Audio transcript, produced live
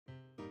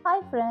Hi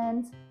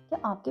friends, क्या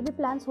आपके भी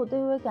प्लान्स होते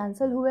हुए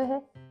कैंसिल हुए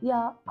हैं या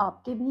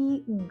आपके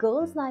भी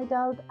girls night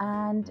out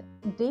and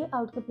day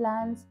out के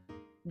प्लान्स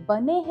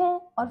बने हैं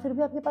और फिर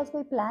भी आपके पास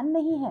कोई प्लान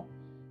नहीं है,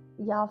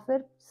 या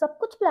फिर सब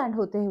कुछ प्लान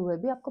होते हुए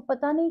भी आपको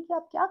पता नहीं कि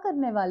आप क्या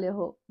करने वाले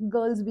हो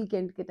गर्ल्स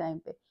वीकेंड के टाइम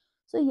पे।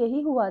 सो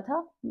यही हुआ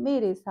था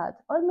मेरे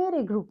साथ और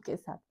मेरे ग्रुप के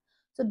साथ।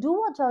 So do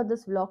watch out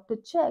this vlog to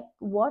check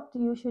what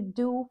you should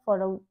do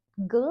for a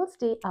girls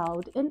day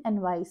out in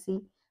NYC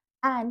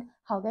and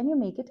how can you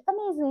make it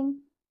amazing.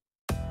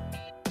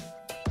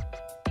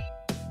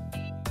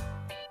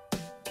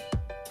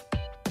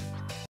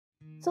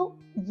 सो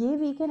ये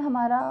वीकेंड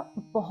हमारा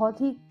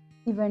बहुत ही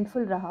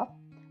इवेंटफुल रहा।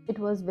 It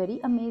was very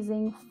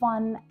amazing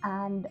fun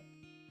and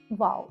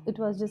wow, it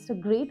was just a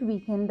great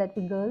weekend that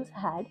we girls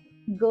had.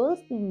 Girls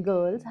being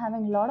girls,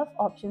 having a lot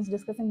of options,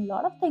 discussing a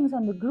lot of things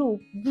on the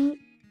group. We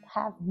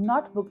have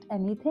not booked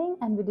anything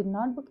and we did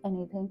not book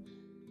anything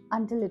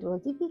until it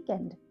was the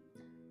weekend.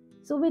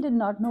 So we did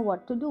not know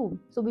what to do.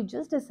 So we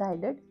just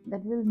decided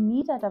that we'll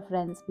meet at a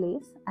friend's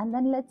place and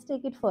then let's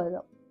take it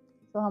further.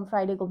 So हम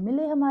Friday को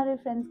मिले हमारे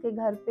friends के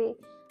घर पे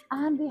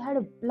and we had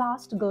a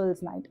blast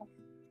girls night.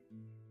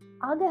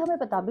 आगे हमें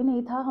पता भी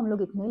नहीं था, हम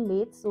लोग इतने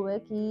लेट सोए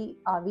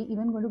कि are we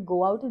even going to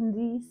go out in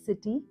the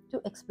city to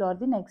explore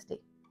the next day,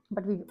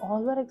 but we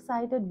all were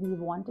excited, we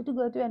wanted to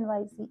go to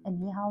NYC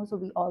anyhow, so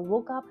we all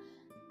woke up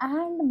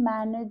and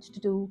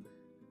managed to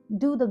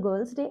do the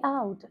girls day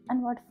out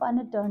and what fun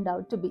it turned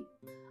out to be.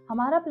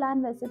 हमारा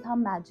plan वैसे था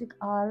magic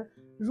our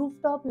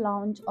rooftop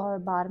lounge और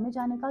बार में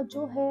जाने का,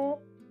 जो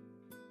है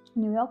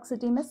New York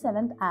city में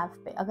 7th एव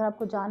पे। अगर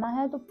आपको जाना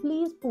है तो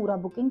प्लीज़ पूरा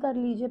बुकिंग कर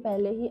लीजिए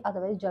पहले ही,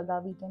 अदरवाइज जगह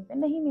वीकेंड पे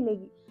नहीं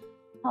मिलेगी।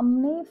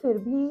 हमने फिर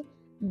भी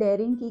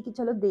डेयरिंग की कि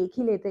चलो देख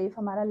ही लेते इफ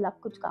हमारा लक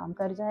कुछ काम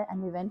कर जाए,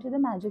 and we went to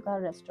the magic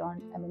our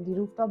restaurant, I mean the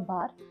rooftop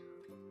bar,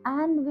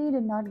 and we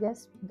did not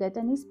get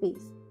any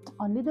space,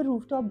 only the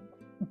rooftop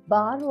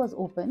bar was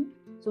open.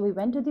 So we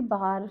went to the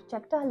bar,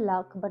 checked our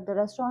luck, but the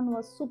restaurant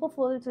was super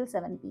full till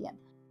 7 p.m.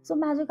 So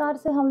magic hour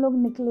से हम लोग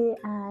निकले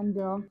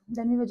and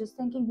then we were just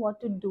thinking what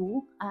to do,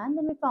 and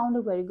then we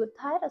found a very good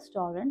Thai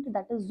restaurant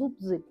that is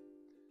Zoob.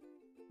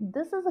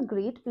 This is a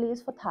great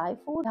place for Thai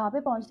food. यहाँ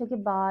पे पहुँचने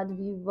के बाद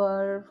we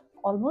were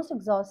almost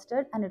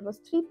exhausted and it was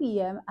 3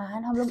 p.m.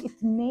 and हम लोग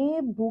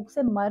इतने भूख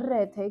से मर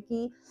रहे थे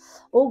कि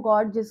ओ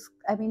गॉड,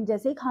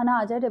 जैसे ही खाना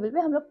आ जाए टेबल पे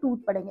हम लोग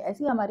टूट पड़ेंगे,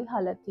 ऐसी हमारी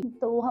हालत थी।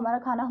 तो हमारा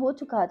खाना हो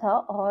चुका था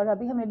और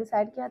अभी हमने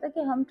डिसाइड किया था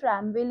कि हम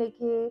ट्रैमवे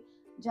लेके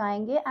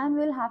जाएंगे and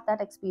will have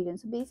that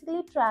experience.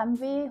 Basically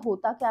tramway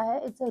होता क्या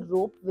है, it's a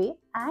rope way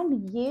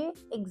and ये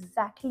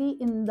exactly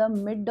in the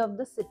mid of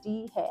the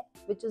city है,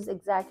 which is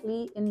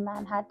exactly in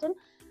Manhattan,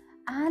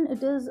 and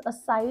it is a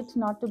site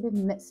not to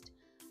be missed.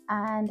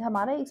 And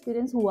हमारा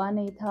experience हुआ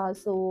नहीं था,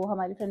 सो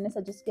हमारी फ्रेंड ने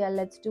सजेस्ट किया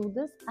let's do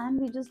this and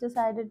we just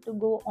decided to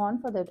go on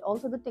for that.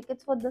 Also the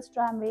tickets for this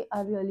tramway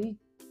are really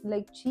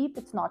like cheap,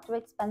 it's not too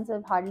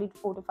expensive, hardly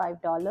 $4 to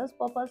 $5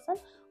 per person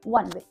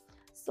one way.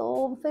 So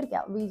फिर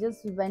क्या, we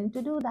just went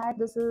to do that.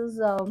 This is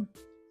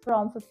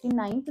from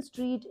 59th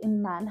Street in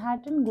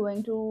Manhattan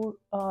going to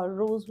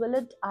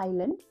Roosevelt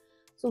Island.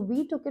 So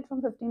we took it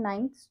from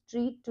 59th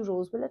Street to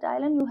Roosevelt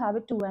Island. You have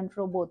it to and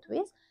fro both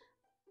ways.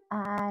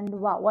 And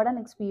wow, what an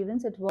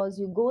experience it was.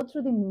 You go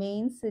through the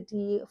main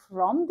city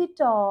from the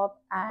top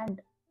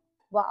and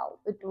wow,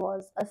 it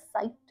was a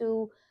sight to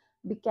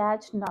be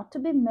catched, not to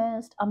be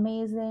missed,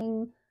 amazing,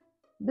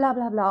 blah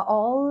blah blah.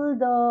 All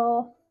the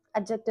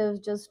adjectives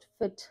just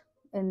fit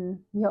in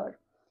here.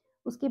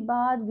 Uske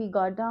baad we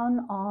got down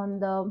on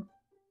the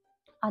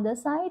other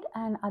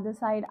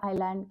side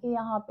island के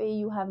यहाँ पे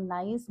you have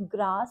nice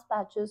grass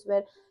patches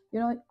where you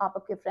know आप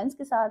आपके friends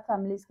के साथ,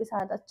 families के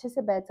साथ अच्छे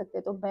से बैठ सकते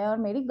हैं। तो मैं और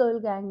मेरी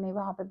girl gang ने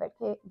वहाँ पे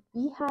बैठे,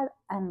 we had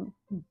a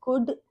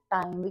good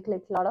time, we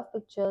clicked a lot of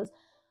pictures.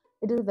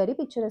 It is a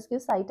very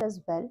picturesque site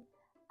as well.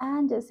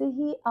 And जैसे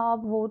ही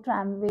आप वो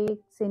ट्रैमवे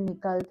से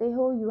निकलते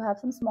हो, you have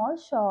some small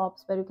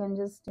shops where you can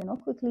just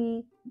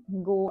quickly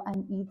go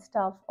and eat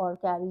stuff और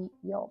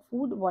carry your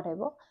food what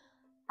ever.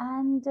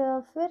 And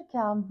फिर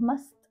क्या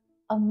मस्त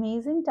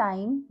amazing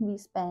time we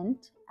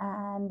spent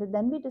and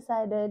then we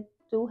decided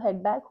to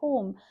head back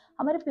home.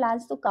 हमारे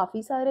plans तो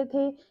काफ़ी सारे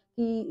थे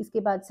कि इसके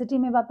बाद सिटी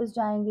में वापस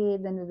जाएंगे,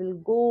 then we will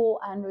go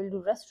and will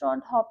do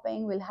restaurant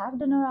hopping, will have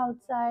dinner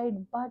outside.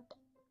 But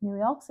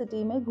New York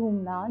city में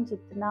घूमना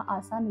जितना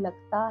आसान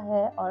लगता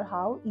है और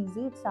how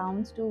easy it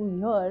sounds to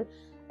hear,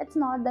 it's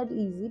not that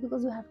easy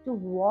because you have to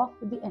walk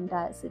the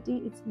entire city.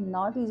 It's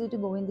not easy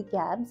to go in the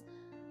cabs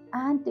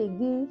and take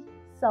the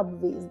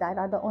subways.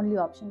 That are the only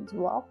options,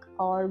 walk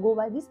or go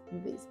by the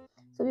subways.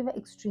 So we were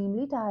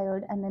extremely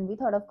tired and then we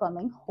thought of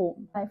coming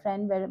home. My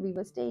friend where we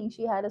were staying,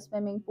 she had a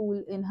swimming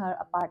pool in her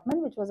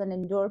apartment, which was an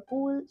indoor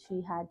pool.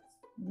 She had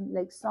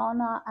like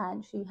sauna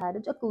and she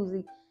had a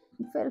jacuzzi.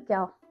 फिर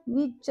क्या,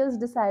 we just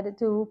decided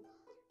to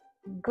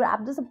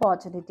grab this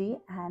opportunity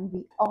and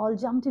we all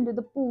jumped into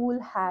the pool,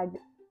 had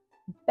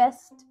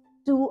best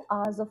 2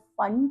 hours of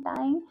fun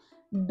time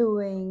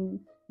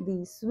doing the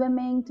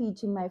swimming,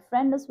 teaching my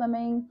friend a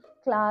swimming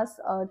class,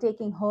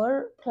 taking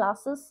her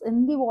classes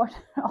in the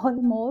water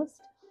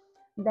almost.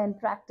 then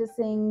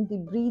practicing the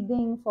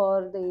breathing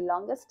for the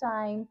longest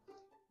time,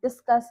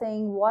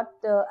 discussing what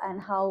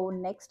and how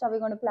next are we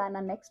going to plan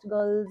our next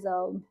girls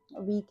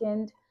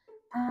weekend.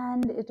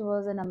 And it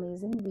was an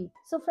amazing week.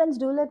 So friends,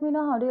 do let me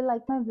know how do you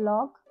like my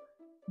vlog.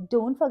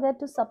 Don't forget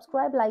to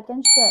subscribe, like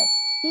and share.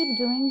 Keep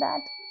doing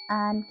that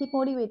and keep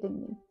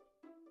motivating me.